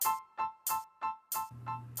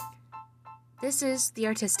This is The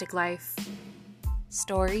Artistic Life.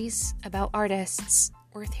 Stories about artists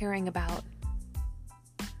worth hearing about.